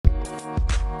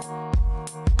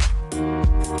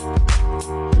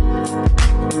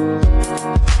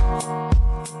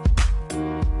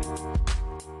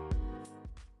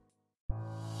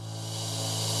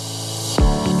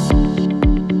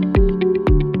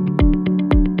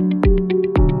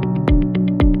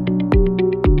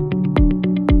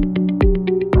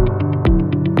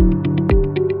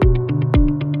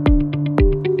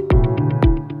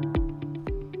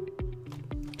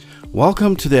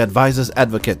Welcome to The Advisor's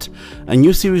Advocate, a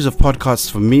new series of podcasts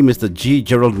from me, Mr. G.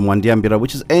 Gerald Mwandiambira,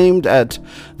 which is aimed at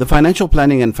the financial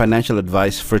planning and financial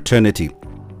advice fraternity,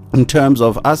 in terms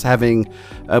of us having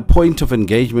a point of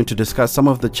engagement to discuss some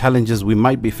of the challenges we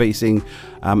might be facing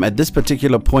at this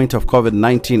particular point of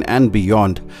COVID-19 and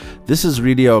beyond. This is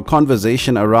really a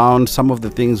conversation around some of the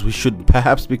things we should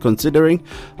perhaps be considering.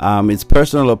 It's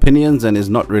personal opinions and is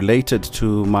not related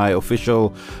to my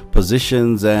official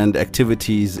positions and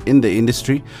activities in the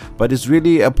industry, but it's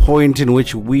really a point in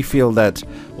which we feel that,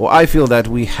 or I feel that,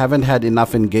 we haven't had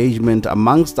enough engagement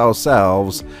amongst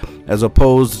ourselves, as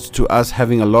opposed to us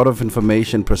having a lot of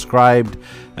information prescribed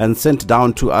and sent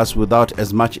down to us without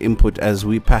as much input as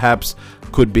we perhaps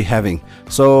could be having.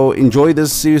 So enjoy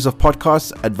this series of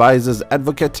podcasts, Advisor's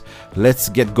Advocate. Let's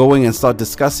get going and start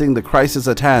discussing the crisis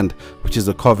at hand, which is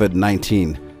the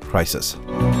COVID-19 crisis.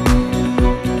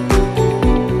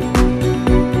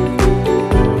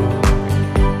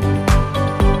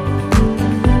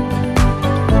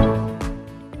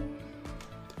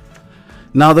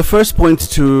 Now, the first point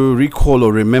to recall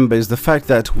or remember is the fact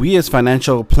that we as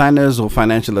financial planners or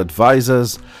financial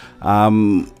advisors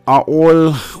are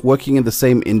all working in the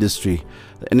same industry,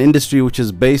 an industry which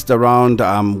is based around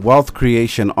wealth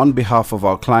creation on behalf of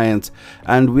our clients,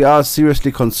 and we are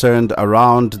seriously concerned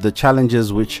around the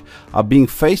challenges which are being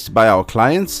faced by our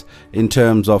clients in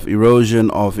terms of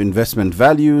erosion of investment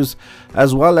values,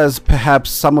 as well as perhaps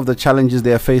some of the challenges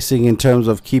they are facing in terms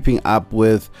of keeping up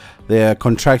with their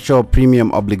contractual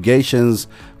premium obligations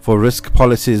for risk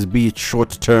policies, be it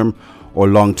short-term or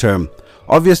long-term.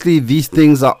 Obviously, these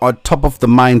things are on top of the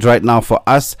mind right now for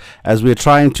us as we're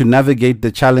trying to navigate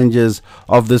the challenges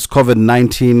of this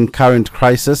COVID-19 current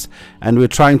crisis, and we're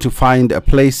trying to find a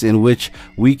place in which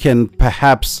we can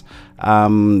perhaps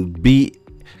be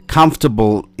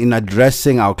comfortable in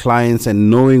addressing our clients and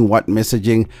knowing what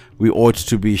messaging we ought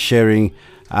to be sharing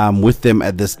with them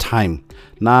at this time.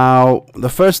 Now, the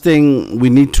first thing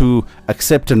we need to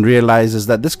accept and realize is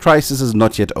that this crisis is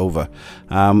not yet over.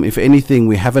 If anything,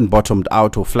 we haven't bottomed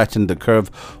out or flattened the curve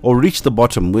or reached the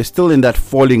bottom. We're still in that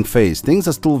falling phase. Things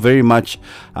are still very much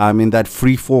in that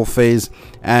free fall phase.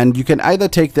 And you can either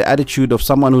take the attitude of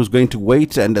someone who's going to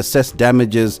wait and assess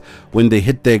damages when they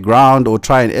hit their ground or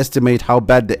try and estimate how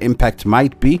bad the impact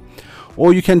might be.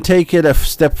 Or you can take it a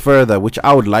step further, which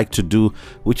I would like to do,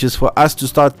 which is for us to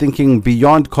start thinking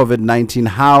beyond COVID-19,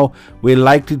 how we're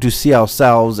likely to see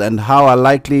ourselves and how are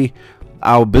likely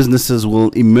our businesses will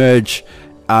emerge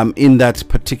in that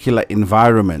particular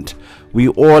environment. We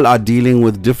all are dealing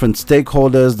with different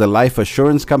stakeholders, the life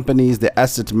assurance companies, the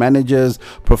asset managers,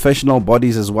 professional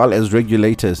bodies, as well as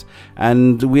regulators.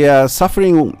 And we are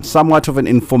suffering somewhat of an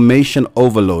information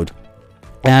overload.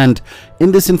 And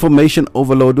in this information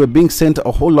overload, we're being sent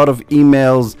a whole lot of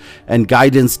emails and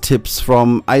guidance tips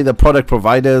from either product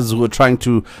providers who are trying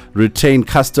to retain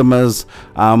customers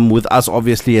with us,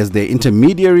 obviously, as their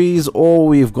intermediaries, or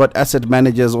we've got asset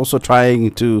managers also trying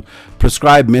to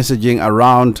prescribe messaging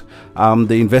around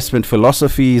the investment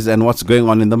philosophies and what's going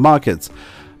on in the markets.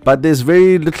 But there's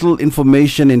very little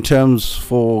information in terms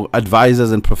for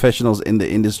advisors and professionals in the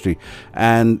industry.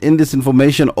 And in this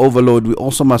information overload, we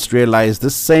also must realize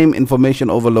this same information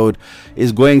overload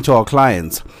is going to our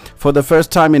clients. For the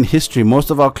first time in history, most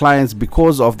of our clients,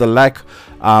 because of the lack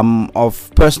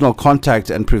of personal contact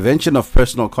and prevention of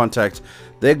personal contact,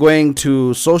 they're going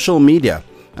to social media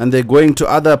and they're going to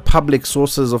other public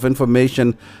sources of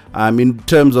information in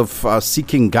terms of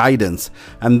seeking guidance.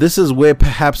 And this is where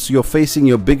perhaps you're facing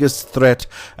your biggest threat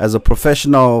as a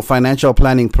professional, financial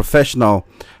planning professional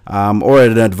or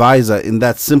an advisor, in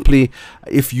that simply,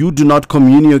 if you do not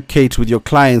communicate with your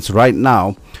clients right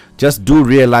now, just do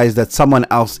realize that someone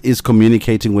else is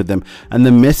communicating with them, and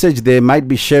the message they might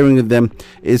be sharing with them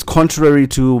is contrary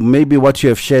to maybe what you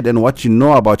have shared and what you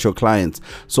know about your clients.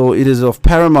 So it is of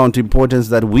paramount importance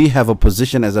that we have a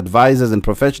position as advisors and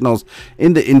professionals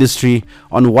in the industry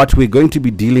on what we're going to be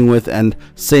dealing with and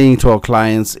saying to our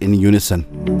clients in unison.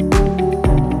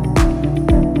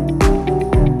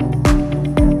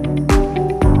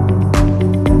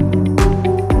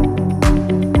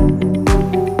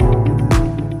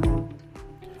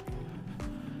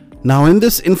 Now, in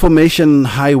this information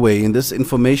highway, in this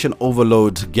information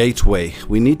overload gateway,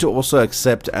 we need to also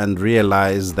accept and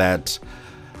realize that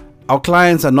our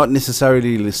clients are not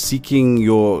necessarily seeking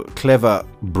your clever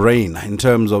brain in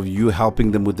terms of you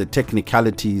helping them with the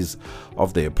technicalities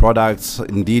of their products.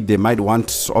 Indeed, they might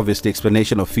want, obviously,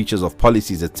 explanation of features of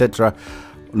policies, etc.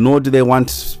 Nor do they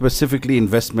want specifically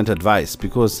investment advice,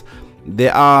 because they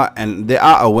are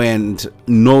aware and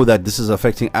know that this is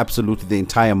affecting absolutely the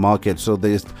entire market. So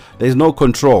there's no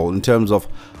control in terms of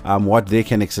what they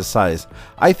can exercise.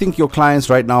 I think your clients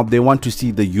right now, they want to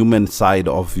see the human side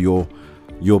of your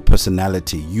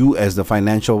personality. You as the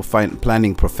financial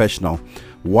planning professional,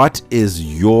 what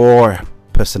is your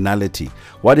personality?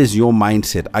 What is your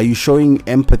mindset? Are you showing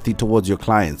empathy towards your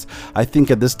clients? I think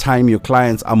at this time your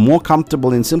clients are more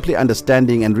comfortable in simply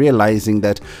understanding and realizing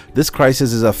that this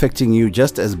crisis is affecting you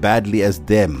just as badly as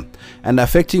them, and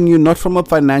affecting you not from a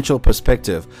financial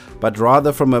perspective, but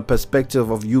rather from a perspective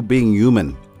of you being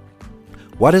human.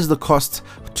 What is the cost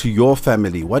to your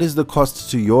family? What is the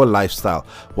cost to your lifestyle?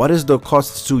 What is the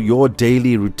cost to your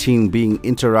daily routine being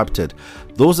interrupted?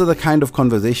 Those are the kind of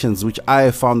conversations which I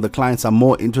have found the clients are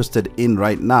more interested in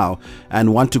right now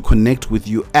and want to connect with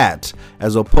you at,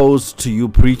 as opposed to you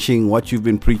preaching what you've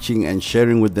been preaching and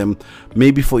sharing with them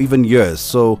maybe for even years.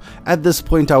 So at this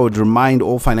point, I would remind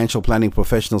all financial planning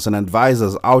professionals and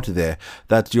advisors out there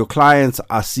that your clients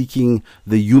are seeking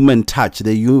the human touch.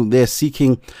 They're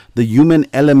seeking the human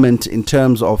element in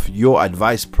terms of your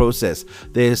advice process.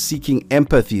 They're seeking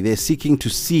empathy. They're seeking to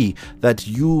see that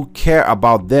you care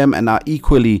about them and are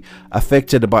equally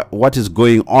affected by what is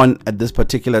going on at this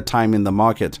particular time in the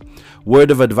market.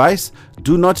 Word of advice: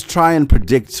 do not try and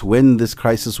predict when this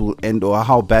crisis will end or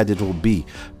how bad it will be,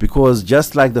 because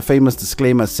just like the famous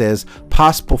disclaimer says,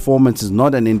 past performance is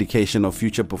not an indication of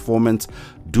future performance.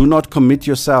 Do not commit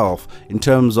yourself in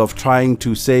terms of trying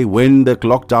to say when the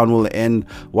lockdown will end,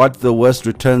 what the worst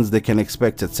returns they can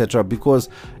expect, etc., because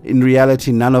in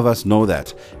reality none of us know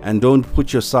that. And don't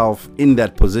put yourself in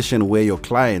that position where your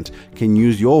client can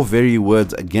use your very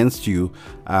words against you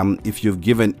if you've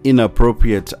given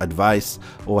inappropriate advice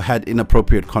or had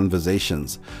inappropriate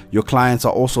conversations. Your clients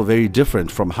are also very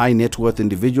different, from high net worth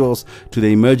individuals to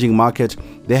the emerging market.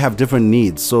 They have different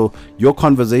needs, so your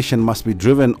conversation must be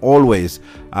driven always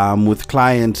with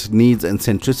client needs and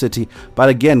centricity. But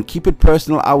again, keep it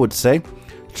personal. I would say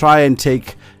try and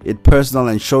take it personal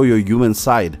and show your human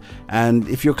side. And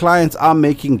if your clients are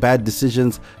making bad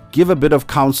decisions, give a bit of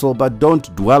counsel, but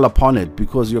don't dwell upon it,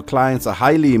 because your clients are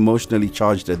highly emotionally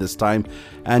charged at this time.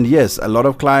 And yes, a lot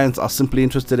of clients are simply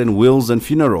interested in wills and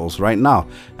funerals right now,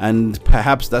 and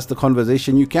perhaps that's the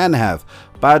conversation you can have.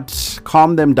 But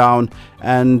calm them down,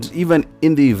 and even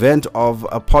in the event of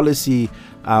a policy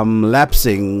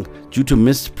lapsing due to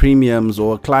missed premiums,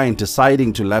 or a client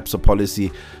deciding to lapse a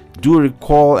policy, do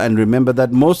recall and remember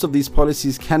that most of these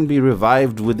policies can be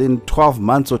revived within 12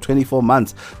 months or 24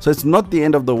 months. So it's not the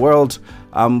end of the world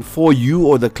for you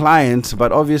or the client,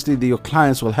 but obviously your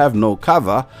clients will have no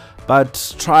cover.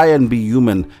 But try and be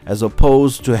human, as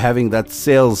opposed to having that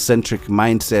sales-centric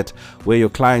mindset where your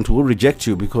client will reject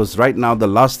you, because right now the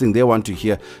last thing they want to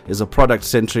hear is a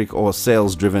product-centric or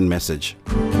sales-driven message.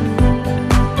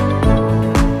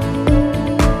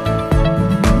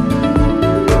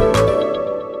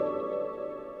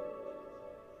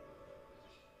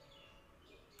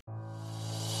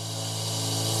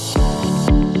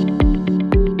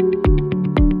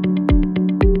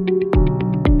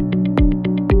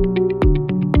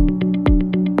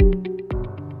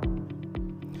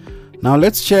 Now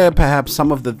let's share perhaps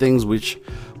some of the things which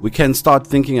we can start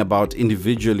thinking about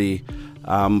individually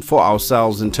for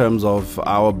ourselves in terms of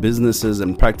our businesses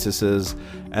and practices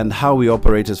and how we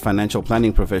operate as financial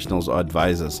planning professionals or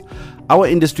advisors. Our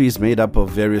industry is made up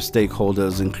of various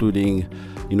stakeholders, including,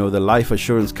 the life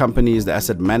assurance companies, the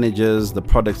asset managers, the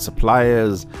product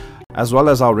suppliers, as well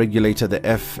as our regulator, the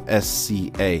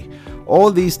FSCA.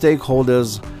 All these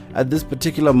stakeholders at this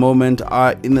particular moment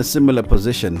are in a similar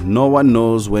position. No one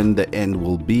knows when the end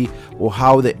will be or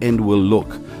how the end will look,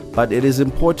 but it is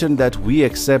important that we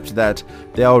accept that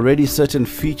there are already certain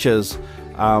features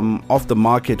of the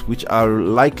market which are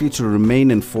likely to remain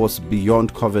in force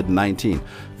beyond COVID-19.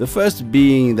 The first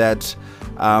being that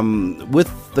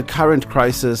with the current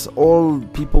crisis, all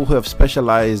people who have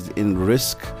specialized in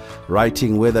risk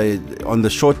writing, whether on the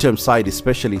short-term side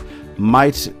especially,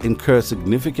 might incur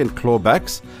significant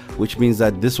clawbacks, which means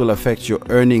that this will affect your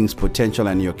earnings potential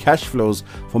and your cash flows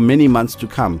for many months to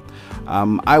come.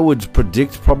 I would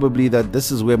predict probably that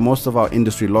this is where most of our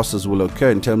industry losses will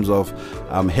occur in terms of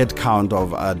headcount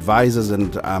of advisors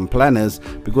and planners,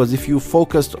 because if you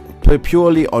focused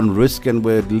purely on risk and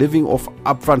we're living off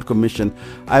upfront commission,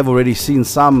 I've already seen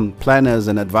some planners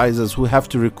and advisors who have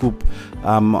to recoup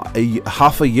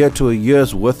half a year to a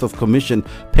year's worth of commission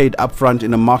paid upfront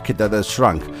in a market that has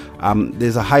shrunk.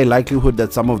 There's a high likelihood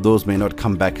that some of those may not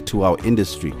come back to our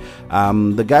industry.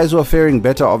 The guys who are faring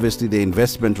better, obviously, the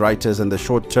investment writers and the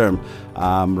short-term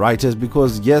writers,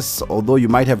 because yes, although you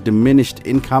might have diminished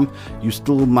income, you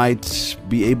still might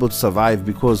be able to survive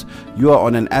because you are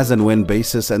on an as and when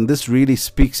basis, and this really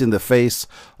speaks in the face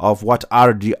of what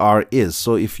RDR is.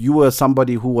 So if you were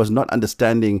somebody who was not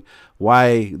understanding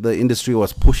why the industry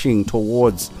was pushing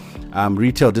towards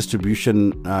retail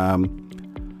distribution,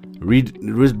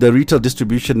 the retail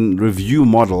distribution review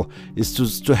model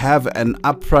is to have an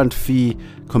upfront fee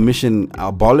commission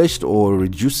abolished or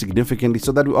reduced significantly,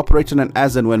 so that we operate on an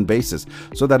as and when basis,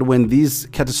 so that when these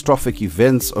catastrophic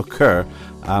events occur,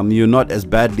 you're not as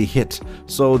badly hit.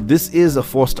 So this is a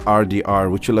forced RDR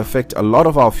which will affect a lot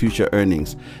of our future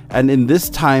earnings, and in this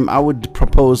time I would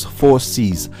propose 4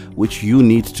 C's which you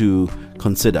need to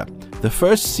consider. The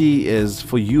first C is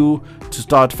for you to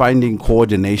start finding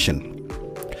coordination.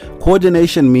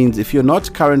 Coordination means if you're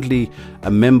not currently a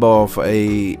member of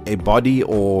a body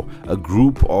or a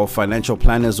group of financial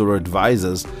planners or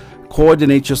advisors,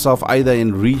 coordinate yourself either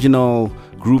in regional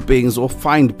groupings or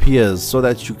find peers so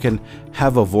that you can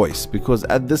have a voice, because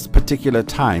at this particular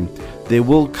time there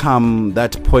will come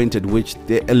that point at which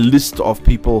a list of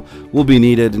people will be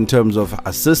needed in terms of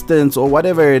assistance or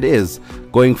whatever it is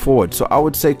going forward. So I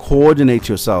would say coordinate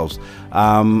yourselves.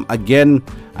 Again,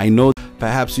 I know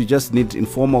perhaps you just need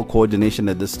informal coordination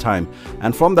at this time,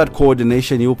 and from that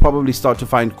coordination you'll probably start to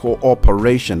find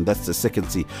cooperation. That's the second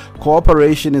C.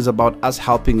 Cooperation is about us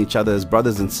helping each other as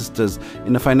brothers and sisters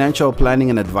in a financial planning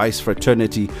and advice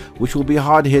fraternity which will be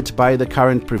hard hit by the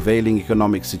current prevailing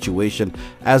economic situation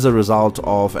as a result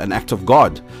of an act of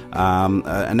God,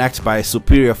 an act by a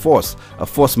superior force, a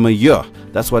force majeure.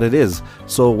 That's what it is.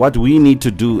 So what we need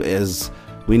to do is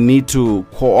we need to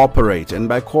cooperate, and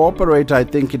by cooperate I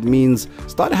think it means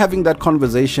start having that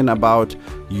conversation about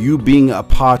you being a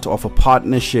part of a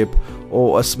partnership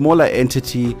or a smaller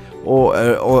entity or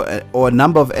a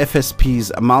number of FSPs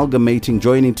amalgamating,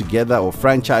 joining together, or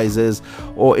franchises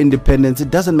or independents. It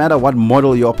doesn't matter what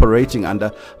model you're operating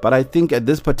under, but I think at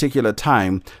this particular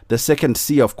time the second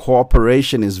C of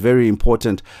cooperation is very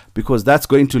important, because that's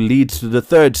going to lead to the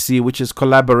third C, which is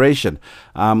collaboration.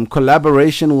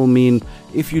 Collaboration will mean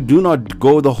if you do not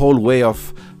go the whole way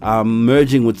of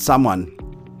merging with someone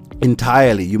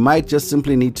entirely, you might just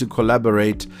simply need to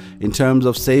collaborate in terms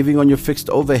of saving on your fixed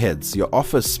overheads, your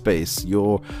office space,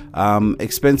 your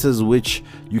expenses which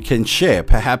you can share.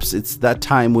 Perhaps it's that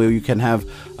time where you can have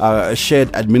a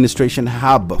shared administration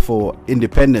hub for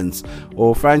independents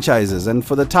or franchises, and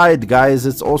for the tired guys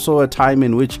it's also a time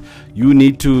in which you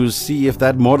need to see if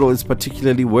that model is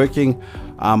particularly working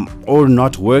or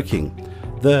not working.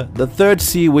 The third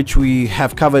C which we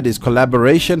have covered is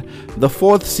collaboration. The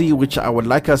fourth C which I would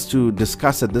like us to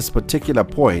discuss at this particular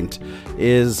point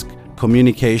is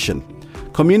communication.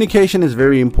 Communication is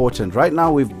very important. Right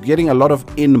now we're getting a lot of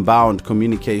inbound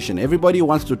communication. Everybody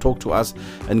wants to talk to us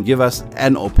and give us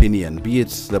an opinion, be it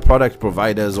the product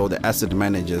providers or the asset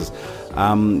managers.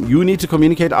 You need to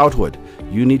communicate outward.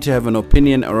 You need to have an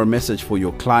opinion or a message for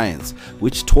your clients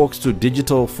which talks to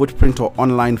digital footprint or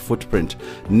online footprint.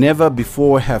 Never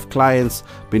before have clients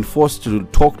been forced to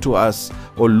talk to us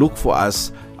or look for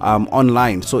us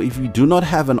online. So if you do not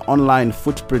have an online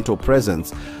footprint or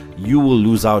presence, you will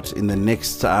lose out in the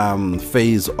next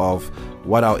phase of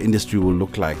what our industry will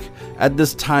look like. At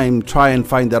this time, try and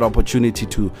find that opportunity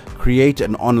to create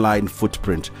an online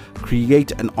footprint,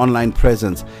 create an online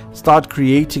presence, start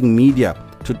creating media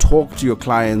to talk to your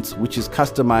clients which is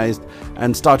customized,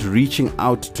 and start reaching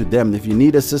out to them. If you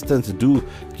need assistance, do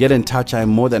get in touch. I'm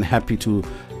more than happy to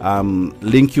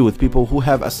link you with people who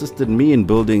have assisted me in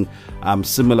building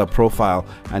similar profile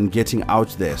and getting out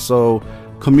there. So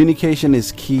communication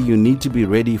is key. You need to be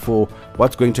ready for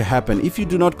what's going to happen. If you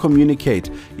do not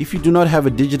communicate, if you do not have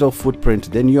a digital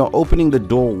footprint, then you're opening the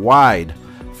door wide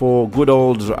for good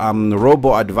old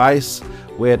robo advice,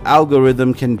 where an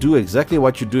algorithm can do exactly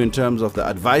what you do in terms of the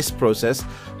advice process.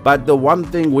 But the one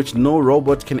thing which no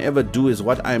robot can ever do is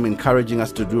what I'm encouraging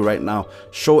us to do right now: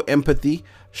 show empathy,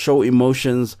 show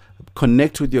emotions,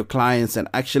 connect with your clients, and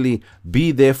actually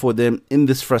be there for them in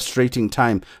this frustrating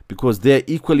time, because they're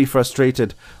equally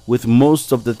frustrated with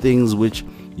most of the things which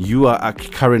you are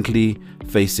currently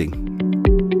facing.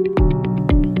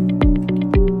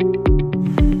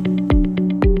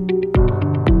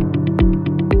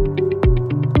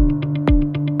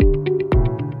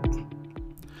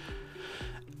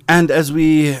 And as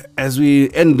we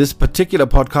end this particular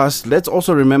podcast, let's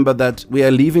also remember that we are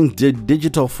leaving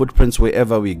digital footprints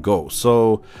wherever we go.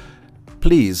 So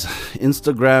please,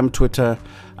 Instagram, Twitter,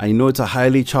 I know it's a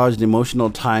highly charged emotional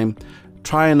time.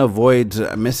 Try and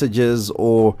avoid messages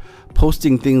or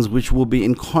posting things which will be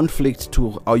in conflict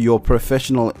to your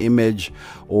professional image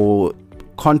or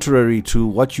contrary to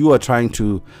what you are trying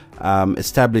to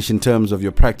establish in terms of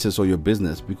your practice or your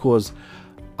business. Because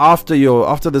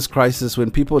after this crisis, when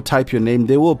people type your name,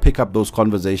 they will pick up those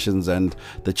conversations and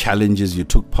the challenges you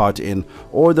took part in,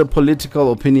 or the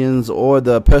political opinions or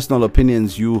the personal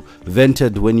opinions you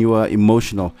vented when you were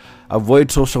emotional.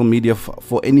 Avoid social media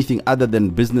for anything other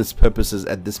than business purposes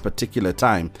at this particular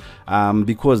time,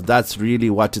 because that's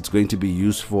really what it's going to be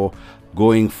used for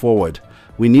going forward.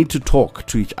 We need to talk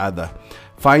to each other.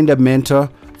 Find a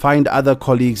mentor. Find other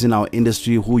colleagues in our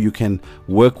industry who you can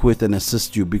work with and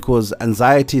assist you, because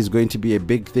anxiety is going to be a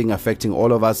big thing affecting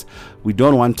all of us. We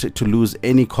don't want to lose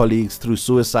any colleagues through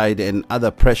suicide and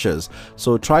other pressures.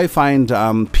 So try find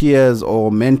peers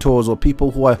or mentors or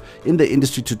people who are in the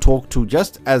industry to talk to,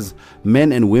 just as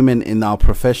men and women in our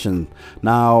profession.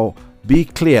 Now, be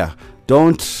clear.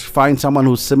 Don't find someone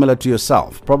who's similar to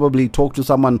yourself. Probably talk to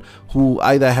someone who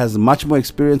either has much more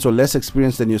experience or less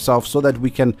experience than yourself, so that we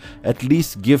can at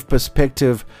least give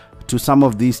perspective to some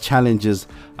of these challenges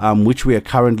which we are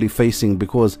currently facing,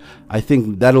 because I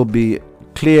think that'll be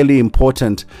clearly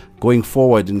important going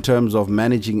forward in terms of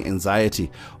managing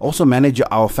anxiety. Also manage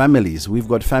our families. We've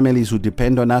got families who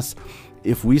depend on us.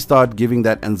 If we start giving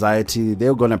that anxiety,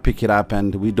 they're going to pick it up,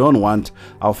 and we don't want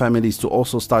our families to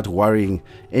also start worrying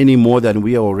any more than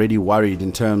we are already worried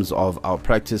in terms of our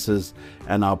practices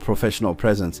and our professional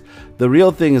presence. The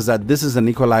real thing is that this is an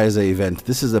equalizer event.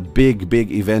 This is a big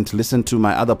event. Listen to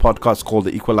my other podcast called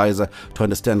The Equalizer to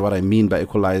understand what I mean by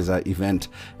equalizer event,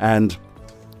 and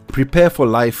prepare for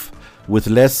life with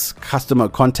less customer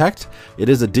contact. It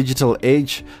is a digital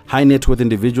age. High net worth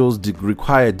individuals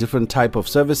require a different type of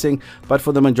servicing, but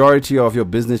for the majority of your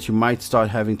business, you might start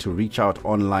having to reach out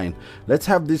online. Let's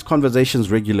have these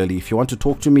conversations regularly. If you want to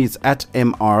talk to me, it's at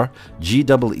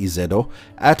MRGEEZO,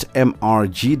 at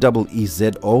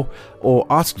MRGEEZO, or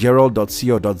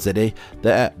askgerald.co.za.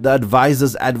 The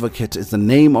Advisor's Advocate is the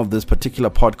name of this particular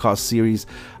podcast series.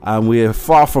 We're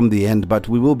far from the end, but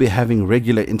we will be having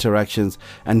regular interactions,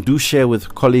 and do share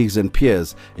with colleagues and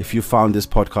peers if you found this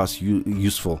podcast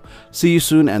useful. See you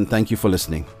soon, and thank you for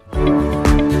listening.